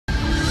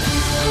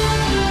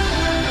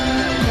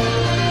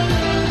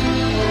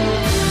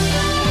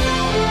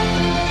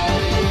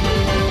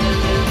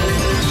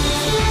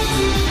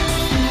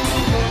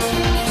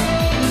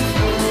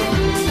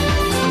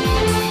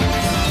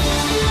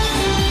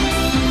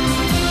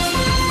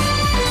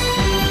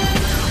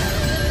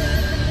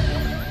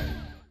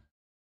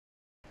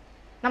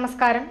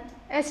നമസ്കാരം.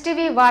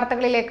 STV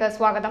വാർത്തകളിലേക്ക്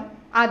സ്വാഗതം.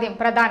 ആദ്യം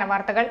പ്രധാന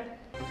വാർത്തകൾ.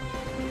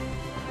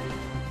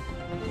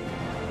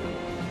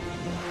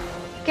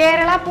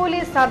 കേരള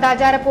പോലീസ്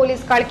സദാചാര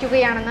പോലീസ്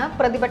കളിക്കുകയാണെന്ന്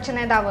പ്രതിപക്ഷ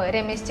നേതാവ്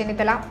രമേശ്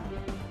ചെന്നിത്തല.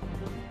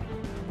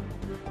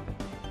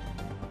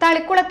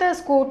 തളിക്കുളത്ത്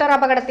സ്കൂട്ടർ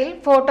അപകടത്തിൽ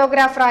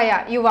ഫോട്ടോഗ്രാഫറായ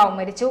യുവാവ്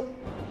മരിച്ചു.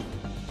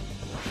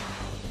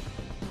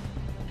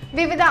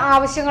 വിവിധ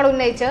ആവശ്യങ്ങൾ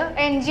ഉന്നയിച്ച്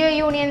NGO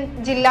യൂണിയൻ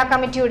ജില്ലാ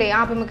കമ്മിറ്റിയുടെ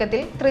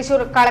ആഭിമുഖ്യത്തിൽ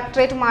തൃശൂർ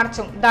കളക്ടറേറ്റ്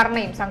മാർച്ചും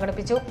ധർണയും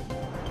സംഘടിപ്പിച്ചു.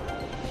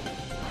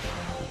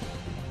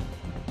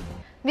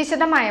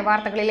 വിശദമായ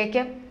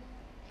വാർത്തകളിലേക്ക്.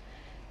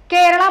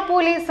 കേരള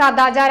പോലീസ്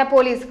സദാചാര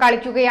പോലീസ്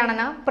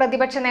കളിക്കുകയാണെന്ന്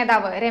പ്രതിപക്ഷ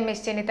നേതാവ്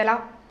രമേശ് ചെന്നിത്തല.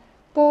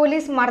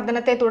 പോലീസ്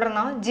മർദ്ദനത്തെ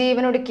തുടർന്ന്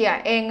ജീവനൊടുക്കിയ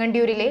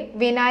ഏങ്ങണ്ടിയൂരിലെ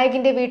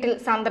വിനായകിന്റെ വീട്ടിൽ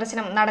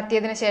സന്ദർശനം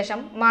നടത്തിയതിനു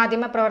ശേഷം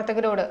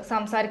മാധ്യമപ്രവർത്തകരോട്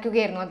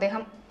സംസാരിക്കുകയായിരുന്നു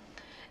അദ്ദേഹം.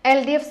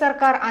 LDF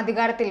സർക്കാർ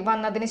അധികാരത്തിൽ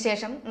വന്നതിന്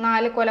ശേഷം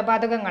 4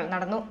 കൊലപാതകങ്ങൾ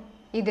നടന്നു.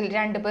 ഇതിൽ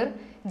 2 പേർ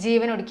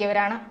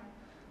ജീവനൊടുക്കിയവരാണ്.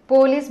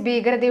 പോലീസ്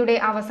ഭീകരതയുടെ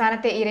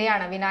അവസാനത്തെ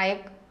ഇരയാണ്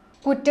വിനായക്.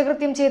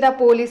 കുറ്റകൃത്യം ചെയ്ത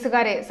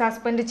പോലീസുകാരെ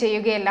സസ്പെൻഡ്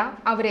ചെയ്യുകയല്ല,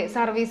 അവരെ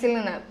സർവീസിൽ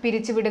നിന്ന്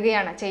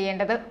പിരിച്ചുവിടുകയാണ്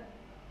ചെയ്യേണ്ടത്.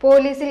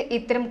 പോലീസിൽ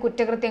ഇത്തരം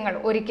കുറ്റകൃത്യങ്ങൾ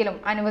ഒരിക്കലും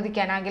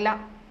അനുവദിക്കാനാകില്ല.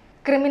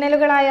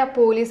 ക്രിമിനലുകളായ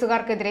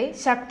പോലീസുകാർക്കെതിരെ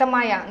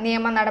ശക്തമായ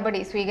നിയമ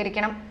നടപടി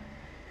സ്വീകരിക്കണം.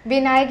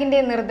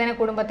 വിനായകിന്റെ നിർധന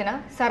കുടുംബത്തിന്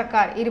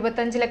സർക്കാർ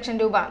 25 ലക്ഷം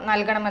രൂപ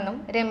നൽകണമെന്നും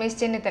രമേശ്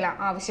ചെന്നിത്തല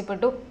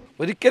ആവശ്യപ്പെട്ടു.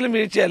 ഒരിക്കലും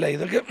വീഴ്ചയല്ല,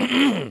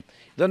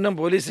 ഇതൊന്നും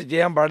പോലീസ്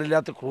ചെയ്യാൻ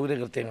പാടില്ലാത്ത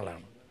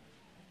ക്രൂരകൃത്യങ്ങളാണ്.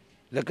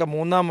 ഇതൊക്കെ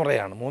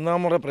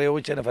മൂന്നാം മുറ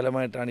പ്രയോഗിച്ചതിന്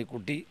ഫലമായിട്ടാണ് ഈ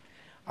കുട്ടി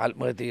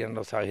ആത്മഹത്യ ചെയ്യേണ്ട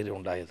സാഹചര്യം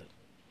ഉണ്ടായത്.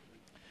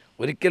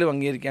 ഒരിക്കലും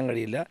അംഗീകരിക്കാൻ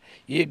കഴിയില്ല.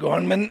 ഈ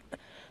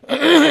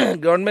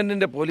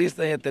ഗവൺമെൻറ്റിൻ്റെ പോലീസ്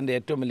നയത്തിൻ്റെ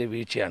ഏറ്റവും വലിയ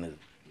വീഴ്ചയാണിത്.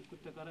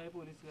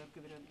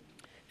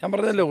 ഞാൻ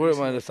പറഞ്ഞല്ലോ,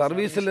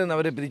 സർവീസിൽ നിന്ന്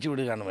അവരെ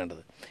പിരിച്ചുവിടുകയാണ്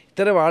വേണ്ടത്.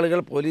 ഇത്തരം ആളുകൾ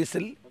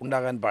പോലീസിൽ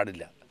ഉണ്ടാകാൻ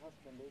പാടില്ല.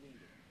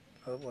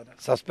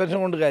 സസ്പെൻഷൻ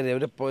കൊണ്ട് കാര്യം,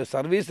 അവരെ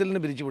സർവീസിൽ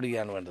നിന്ന്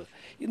പിരിച്ചുവിടുകയാണ് വേണ്ടത്.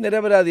 ഈ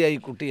നിരപരാധിയായി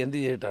ഈ കുട്ടി എന്ത്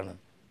ചെയ്തിട്ടാണ്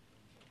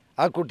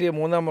ആ കുട്ടിയെ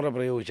മൂന്നാം മുറ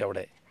പ്രയോഗിച്ച്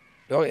അവിടെ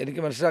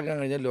എനിക്ക് മനസ്സിലാക്കാൻ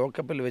കഴിഞ്ഞാൽ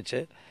ലോക്കപ്പിൽ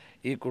വെച്ച്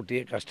ഈ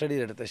കുട്ടിയെ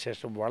കസ്റ്റഡിയിലെടുത്ത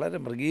ശേഷം വളരെ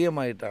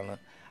മൃഗീയമായിട്ടാണ്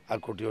ആ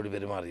കുട്ടിയോട്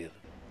പെരുമാറിയത്.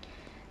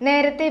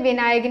 നേരത്തെ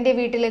വിനായകിന്റെ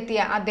വീട്ടിലെത്തിയ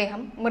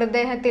അദ്ദേഹം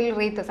മൃതദേഹത്തിൽ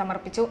റീത്ത്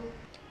സമർപ്പിച്ചു.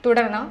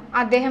 തുടർന്ന്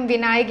അദ്ദേഹം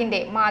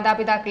വിനായകിന്റെ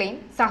മാതാപിതാക്കളെയും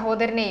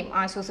സഹോദരനെയും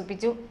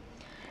ആശ്വസിപ്പിച്ചു.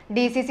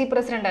 DCC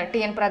president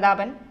TN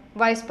Prathapan,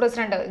 vice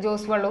president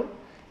Jose Vallur,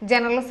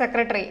 general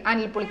secretary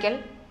Anil Pulikkal,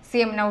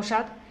 CM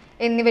Naushad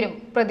എന്നിവരും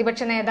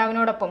പ്രതിപക്ഷ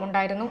നേതാവിനോടൊപ്പം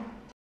ഉണ്ടായിരുന്നു.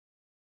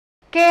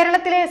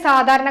 കേരളത്തിലെ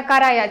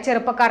സാധാരണക്കാരായ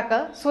ചെറുപ്പക്കാർക്ക്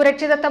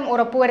സുരക്ഷിതത്വം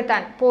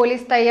ഉറപ്പുവരുത്താൻ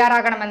പോലീസ്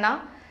തയ്യാറാകണമെന്ന്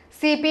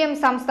CPM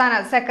സംസ്ഥാന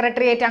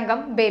സെക്രട്ടേറിയറ്റ്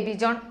അംഗം ബേബി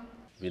ജോൺ.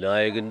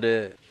 വിനായകന്റെ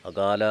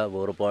അകാല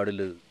വേർപാടിൽ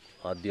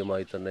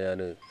ആദ്യമായി തന്നെ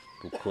ഞാൻ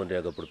ദുഃഖം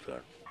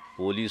രേഖപ്പെടുത്തുകയാണ്.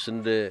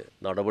 പോലീസിൻ്റെ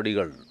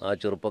നടപടികൾ ആ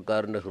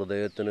ചെറുപ്പക്കാരൻ്റെ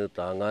ഹൃദയത്തിന്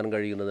താങ്ങാൻ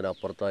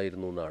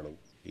കഴിയുന്നതിനപ്പുറത്തായിരുന്നു എന്നാണ്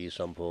ഈ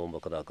സംഭവം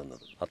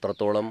വ്യക്തമാക്കുന്നത്.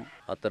 അത്രത്തോളം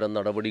അത്തരം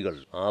നടപടികൾ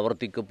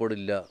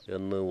ആവർത്തിക്കപ്പെടില്ല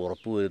എന്ന്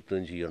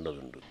ഉറപ്പുവരുത്തുകയും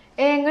ചെയ്യേണ്ടതുണ്ട്.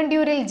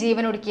 ഏങ്ങണ്ടിയൂരിൽ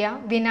ജീവനൊടുക്കിയ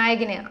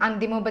വിനായകിന്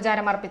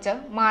അന്തിമോപചാരം അർപ്പിച്ച്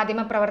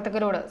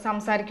മാധ്യമപ്രവർത്തകരോട്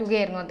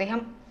സംസാരിക്കുകയായിരുന്നു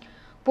അദ്ദേഹം.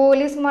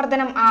 പോലീസ്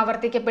മർദ്ദനം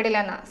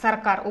ആവർത്തിക്കപ്പെടില്ലെന്ന്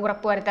സർക്കാർ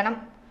ഉറപ്പുവരുത്തണം.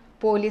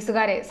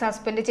 പോലീസുകാരെ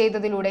സസ്പെൻഡ്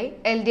ചെയ്തതിലൂടെ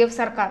LDF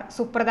സർക്കാർ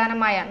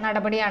സുപ്രധാനമായ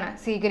നടപടിയാണ്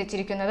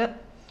സ്വീകരിച്ചിരിക്കുന്നത്.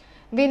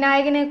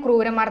 വിനായകിന്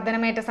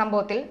ക്രൂരമർദ്ദനമേറ്റ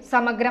സംഭവത്തിൽ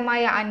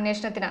സമഗ്രമായ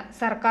അന്വേഷണത്തിന്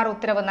സർക്കാർ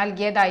ഉത്തരവ്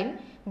നൽകിയതായും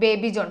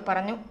ബേബി ജോൺ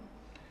പറഞ്ഞു.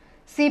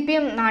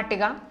 CPM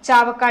നാട്ടിക,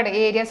 ചാവക്കാട്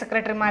ഏരിയ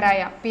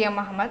സെക്രട്ടറിമാരായ PM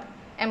Ahmed,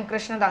 M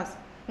Krishnadas,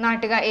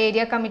 Nattika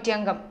area committee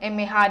അംഗം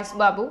MA ഹാരിസ്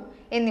ബാബു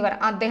എന്നിവർ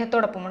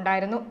അദ്ദേഹത്തോടൊപ്പം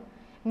ഉണ്ടായിരുന്നു.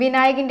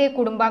 വിനായകിന്റെ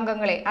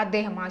കുടുംബാംഗങ്ങളെ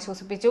അദ്ദേഹം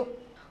ആശ്വസിപ്പിച്ചു.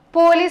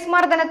 പോലീസ്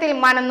മർദ്ദനത്തിൽ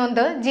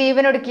മനംനൊന്ത്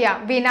ജീവനൊടുക്കിയ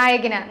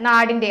വിനായകിന്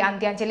നാടിന്റെ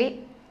അന്ത്യാഞ്ജലി.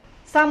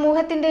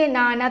 സമൂഹത്തിന്റെ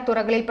നാനാ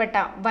തുറകളിൽപ്പെട്ട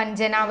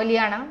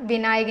വഞ്ചനാവലിയാണ്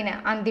വിനായകിന്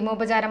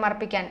അന്തിമോപചാരം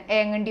അർപ്പിക്കാൻ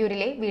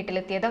ഏങ്ങണ്ടിയൂരിലെ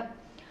വീട്ടിലെത്തിയത്.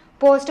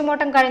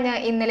 പോസ്റ്റ്മോർട്ടം കഴിഞ്ഞ്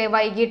ഇന്നലെ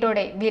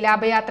വൈകിട്ടോടെ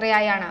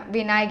വിലാപയാത്രയായാണ്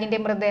വിനായകിന്റെ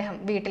മൃതദേഹം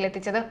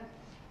വീട്ടിലെത്തിച്ചത്.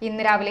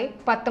 ഇന്ന് രാവിലെ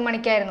 10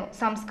 മണിക്കായിരുന്നു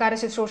സംസ്കാര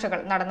ശുശ്രൂഷകൾ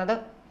നടന്നത്.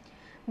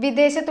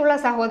 വിദേശത്തുള്ള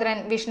സഹോദരൻ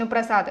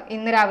വിഷ്ണുപ്രസാദ്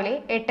ഇന്ന് രാവിലെ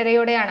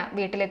 8:30യോടെയാണ്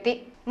വീട്ടിലെത്തി.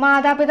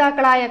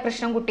 മാതാപിതാക്കളായ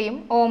കൃഷ്ണൻകുട്ടിയും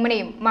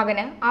ഓമനയും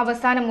മകന്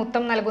അവസാന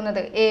മുത്തം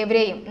നൽകുന്നത്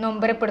ഏവരെയും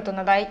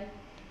നൊമ്പരപ്പെടുത്തുന്നതായി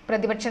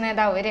പ്രതിപക്ഷ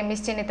നേതാവ്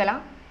രമേശ് ചെന്നിത്തല,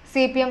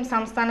 CPM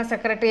സംസ്ഥാന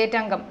സെക്രട്ടേറിയറ്റ്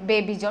അംഗം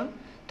ബേബി ജോൺ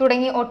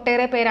തുടങ്ങി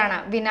ഒട്ടേറെ പേരാണ്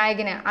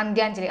വിനായകിന്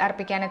അന്ത്യാഞ്ജലി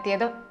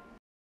അർപ്പിക്കാനെത്തിയത്.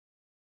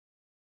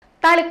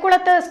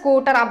 തളിക്കുളത്ത്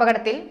സ്കൂട്ടർ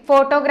അപകടത്തിൽ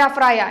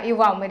ഫോട്ടോഗ്രാഫറായ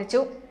യുവാവ്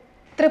മരിച്ചു.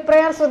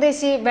 തൃപ്രയാർ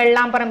സ്വദേശി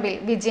വെള്ളാമ്പറമ്പിൽ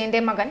വിജയന്റെ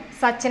മകൻ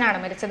സച്ചിനാണ്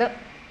മരിച്ചത്.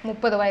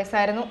 30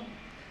 വയസ്സായിരുന്നു.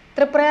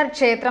 തൃപ്രയാർ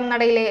ക്ഷേത്രം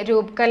നടയിലെ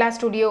രൂപകലാ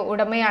സ്റ്റുഡിയോ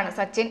ഉടമയാണ്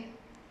സച്ചിൻ.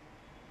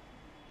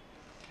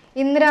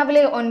 ഇന്ന്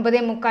രാവിലെ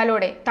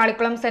 9:45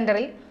 തളിക്കുളം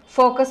സെന്ററിൽ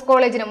ഫോക്കസ്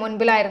കോളേജിന്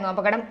മുൻപിലായിരുന്നു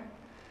അപകടം.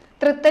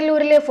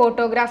 തൃത്തല്ലൂരിലെ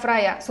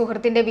ഫോട്ടോഗ്രാഫറായ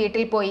സുഹൃത്തിന്റെ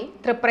വീട്ടിൽ പോയി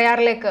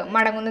തൃപ്രയാറിലേക്ക്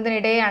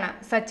മടങ്ങുന്നതിനിടെയാണ്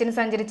സച്ചിൻ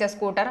സഞ്ചരിച്ച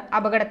സ്കൂട്ടർ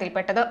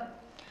അപകടത്തിൽപ്പെട്ടത്.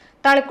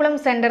 തളിക്കുളം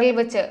സെന്ററിൽ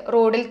വെച്ച്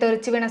റോഡിൽ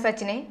തെറിച്ചു വീണ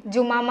സച്ചിനെ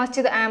ജുമാ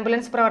മസ്ജിദ്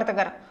ആംബുലൻസ്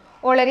പ്രവർത്തകർ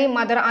ഒളരി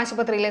മദർ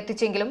ആശുപത്രിയിൽ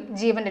എത്തിച്ചെങ്കിലും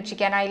ജീവൻ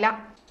രക്ഷിക്കാനായില്ല.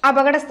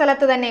 അപകട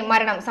സ്ഥലത്ത് തന്നെ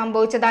മരണം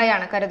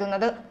സംഭവിച്ചതായാണ്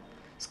കരുതുന്നത്.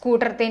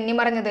 സ്കൂട്ടർ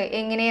തെന്നിമറിഞ്ഞത്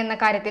എങ്ങനെയെന്ന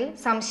കാര്യത്തിൽ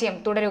സംശയം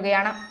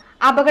തുടരുകയാണ്.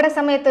 അപകട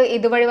സമയത്ത്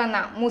ഇതുവഴി വന്ന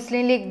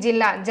മുസ്ലിം ലീഗ്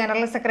ജില്ലാ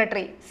general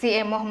secretary CA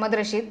Muhammad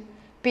Rasheed,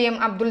 PM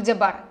Abdul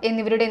Jabbar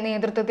എന്നിവരുടെ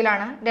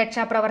നേതൃത്വത്തിലാണ്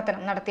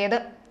രക്ഷാപ്രവർത്തനം നടത്തിയത്.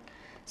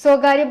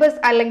 സ്വകാര്യ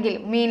ബസ് അല്ലെങ്കിൽ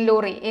മീൻ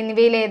ലോറി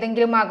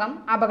എന്നിവയിലേതെങ്കിലുമാകാം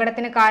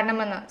അപകടത്തിന്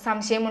കാരണമെന്ന്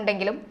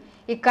സംശയമുണ്ടെങ്കിലും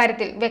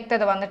ഇക്കാര്യത്തിൽ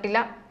വ്യക്തത വന്നിട്ടില്ല.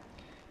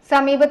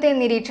 സമീപത്തെ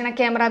നിരീക്ഷണ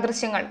ക്യാമറ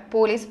ദൃശ്യങ്ങൾ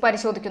പോലീസ്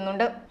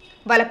പരിശോധിക്കുന്നുണ്ട്.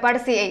 വലപ്പാട്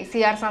CI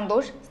CR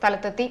സന്തോഷ്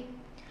സ്ഥലത്തെത്തി.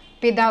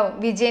 പിതാവ്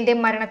വിജയന്റെ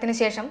മരണത്തിന്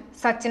ശേഷം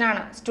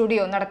സച്ചിനാണ്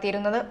സ്റ്റുഡിയോ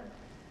നടത്തിയിരുന്നത്.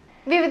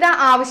 വിവിധ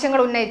ആവശ്യങ്ങൾ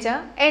ഉന്നയിച്ച്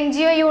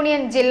NGO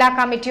യൂണിയൻ ജില്ലാ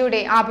കമ്മിറ്റിയുടെ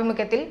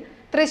ആഭിമുഖ്യത്തിൽ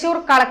തൃശൂർ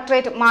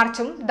കളക്ടറേറ്റ്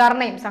മാർച്ചും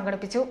ധർണയും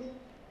സംഘടിപ്പിച്ചു.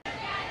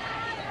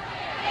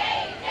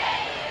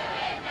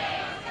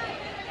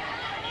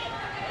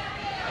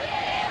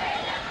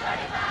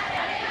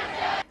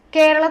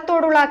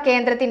 കേരളത്തോടുള്ള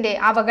കേന്ദ്രത്തിന്റെ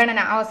അവഗണന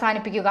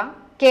അവസാനിപ്പിക്കുക,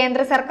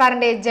 കേന്ദ്ര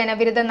സർക്കാരിന്റെ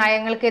ജനവിരുദ്ധ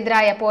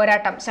നയങ്ങൾക്കെതിരായ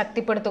പോരാട്ടം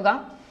ശക്തിപ്പെടുത്തുക,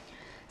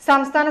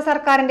 സംസ്ഥാന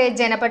സർക്കാരിന്റെ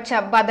ജനപക്ഷ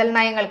ബദൽ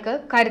നയങ്ങൾക്ക്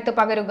കരുത്ത്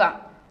പകരുക,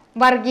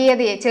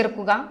 വർഗീയതയെ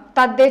ചെറുക്കുക,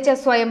 തദ്ദേശ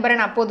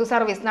സ്വയംഭരണ പൊതു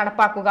സർവീസ്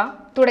നടപ്പാക്കുക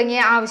തുടങ്ങിയ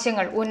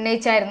ആവശ്യങ്ങൾ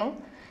ഉന്നയിച്ചായിരുന്നു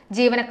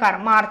ജീവനക്കാർ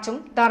മാർച്ചും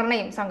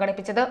ധർണയും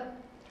സംഘടിപ്പിച്ചത്.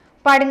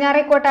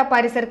 പടിഞ്ഞാറേക്കോട്ട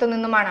പരിസരത്തു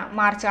നിന്നുമാണ്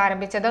മാർച്ച്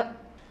ആരംഭിച്ചത്.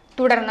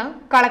 തുടർന്ന്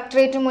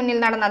കളക്ടറേറ്റിന് മുന്നിൽ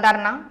നടന്ന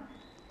ധർണ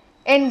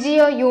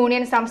NGO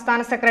യൂണിയൻ സംസ്ഥാന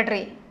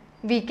സെക്രട്ടറി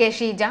VK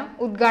ഷീജ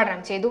ഉദ്ഘാടനം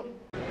ചെയ്തു.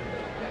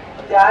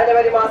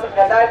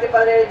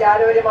 2017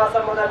 ജാനുവരി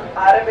മാസം മുതൽ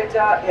ആരംഭിച്ച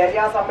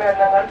ഏരിയ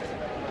സമ്മേളനങ്ങൾ,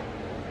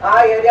 ആ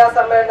ഏരിയ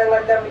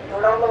സമ്മേളനങ്ങളിലും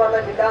തുടർന്ന് വന്ന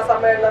ജില്ലാ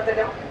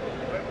സമ്മേളനത്തിനും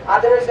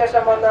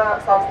അതിനുശേഷം വന്ന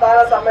സംസ്ഥാന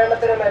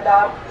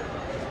സമ്മേളനത്തിനുമെല്ലാം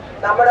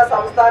നമ്മുടെ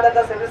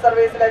സംസ്ഥാനത്തെ സിവിൽ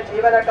സർവീസിലെ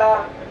ജീവനക്കാർ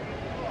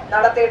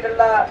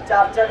നടത്തിയിട്ടുള്ള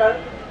ചർച്ചകൾ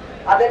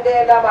അതിന്റെ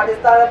എല്ലാം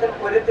അടിസ്ഥാനത്തിൽ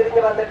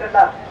ഉരുത്തിരിഞ്ഞു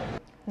വന്നിട്ടുണ്ട്.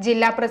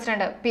 ജില്ലാ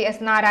president PS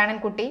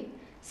Narayanankutty,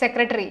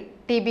 secretary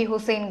TB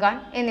Hussain Khan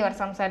എന്നിവർ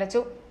സംസാരിച്ചു.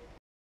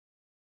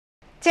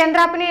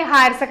 ചന്ദ്രാപ്പിനി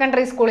ഹയർ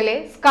സെക്കൻഡറി സ്കൂളിലെ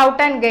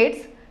scout and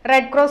guides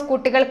red cross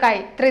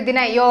കുട്ടികൾക്കായി ത്രിദിന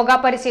യോഗ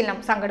പരിശീലനം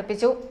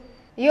സംഘടിപ്പിച്ചു.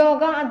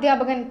 യോഗ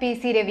അധ്യാപകൻ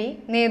PC രവി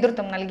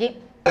നേതൃത്വം നൽകി.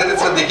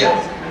 ശ്രദ്ധിക്കാം,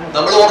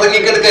 നമ്മൾ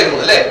ഉറങ്ങിക്കെടുക്കായിരുന്നു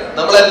അല്ലെ,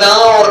 നമ്മളെല്ലാ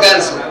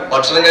ഓർഗാൻസും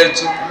ഭക്ഷണം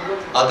കഴിച്ചു,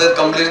 അത്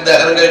കംപ്ലീറ്റ്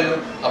ദഹനം കഴിഞ്ഞു,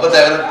 അപ്പൊ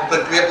ദഹന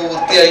പ്രക്രിയ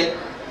പൂർത്തിയായി,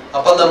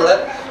 അപ്പൊ നമ്മുടെ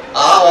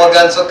ആ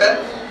ഓർഗാൻസ് ഒക്കെ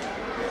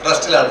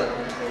റെസ്റ്റിലാണ്.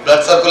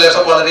 ബ്ലഡ്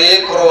സർക്കുലേഷൻ വളരെ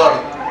കുറവാണ്,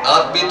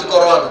 ഹാർട്ട് ബീറ്റ്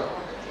കുറവാണ്,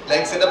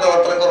 ലങ്സിന്റെ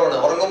പ്രവർത്തനം കുറവാണ്.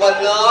 ഉറങ്ങുമ്പോൾ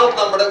എല്ലാം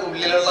നമ്മുടെ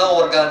ഉള്ളിലുള്ള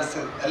ഓർഗാൻസ്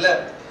അല്ലെ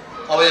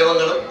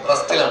അവയവങ്ങളും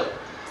റെസ്റ്റിലാണ്.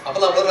 അപ്പൊ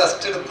നമ്മൾ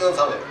റെസ്റ്റ് എടുക്കുന്ന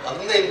സമയം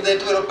അന്ന്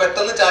എഴുന്നേറ്റ് വരും,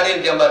 പെട്ടെന്ന് ചാടി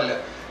എണിക്കാൻ പാടില്ല.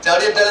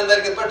 ചാടി എത്താൻ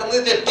എന്തായിരിക്കും, പെട്ടെന്ന്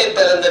ചെട്ടി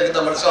എത്താൻ എന്തായിരിക്കും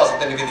നമ്മുടെ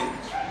ശ്വാസത്തിന്റെ ഗതി,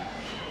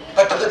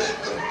 പെട്ടെന്ന്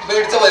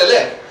പേടിച്ച പോലെ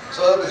അല്ലേ,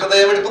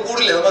 ഹൃദയമെടുപ്പ്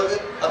കൂടില്ലേ നമുക്ക്.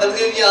 അതായത്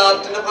ഈ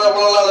ഹാർട്ടിന്റെ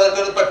പ്രോബ്ലം ഉള്ള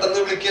ആളുകൾക്ക് പെട്ടെന്ന്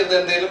വിളിക്കുന്നത്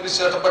എന്തെങ്കിലും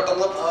വിശേഷം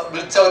പെട്ടെന്ന്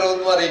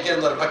വിളിച്ചവരൊന്നും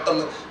അറിയിക്കുന്നു പറയും,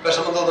 പെട്ടെന്ന്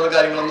വിഷമം തോന്നുന്ന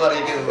കാര്യങ്ങളൊന്നും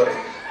അറിയിക്കുന്നു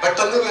പറയും,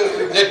 പെട്ടെന്ന്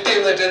ഞെട്ടി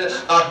എഴുന്നേറ്റ്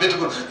ഹാർട്ട് ബീറ്റ്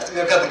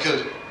കഥയ്ക്ക്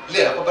വരും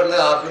ഇല്ലേ. അപ്പൊ പെട്ടെന്ന്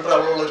ഹാർട്ടിന്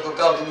പ്രോബ്ലം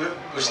ഉള്ളവർക്കൊക്കെ അതൊരു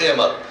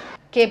വിഷയമാണ്.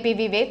 KP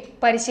വിവേക്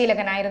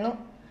പരിശീലകനായിരുന്നു.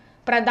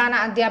 പ്രധാന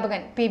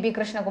അധ്യാപകൻ PB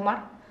Krishnakumar,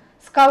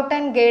 scout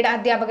and guide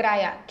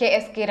അധ്യാപകരായ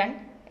KS Kiran,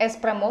 S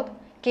Pramod,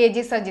 KG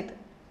Sajith,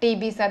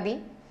 TB sati,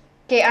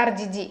 KR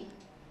Jiji,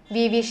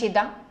 VV Shitha,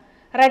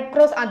 red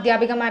cross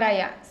അധ്യാപികമാരായ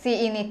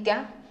CE നിത്യ,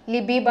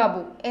 ലിബി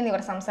ബാബു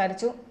എന്നിവർ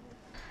സംസാരിച്ചു.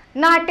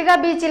 നാട്ടിക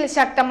ബീച്ചിൽ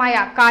ശക്തമായ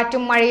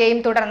കാറ്റും മഴയെയും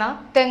തുടർന്ന്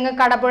തെങ്ങ്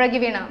കടപുഴകി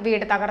വീണ്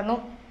വീട് തകർന്നു.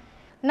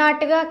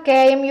 നാട്ടിക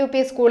KMUP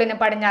സ്കൂളിന്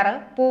പടിഞ്ഞാറ്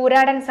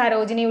പൂരാടൻ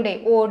സരോജിനിയുടെ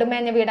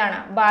ഓടുമേഞ്ഞ വീടാണ്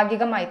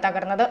ഭാഗികമായി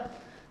തകർന്നത്.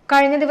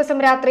 കഴിഞ്ഞ ദിവസം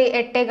രാത്രി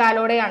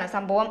 8:15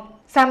 സംഭവം.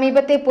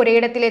 സമീപത്തെ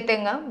പുരയിടത്തിലെ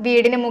തെങ്ങ്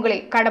വീടിന് മുകളിൽ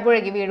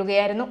കടപുഴകി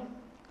വീഴുകയായിരുന്നു.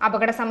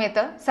 അപകട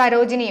സമയത്ത്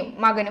സരോജിനിയും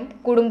മകനും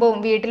കുടുംബവും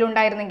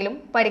വീട്ടിലുണ്ടായിരുന്നെങ്കിലും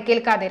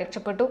പരിക്കേൽക്കാതെ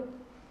രക്ഷപ്പെട്ടു.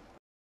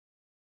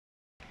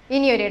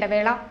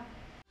 ഇനിയൊരിടവേള.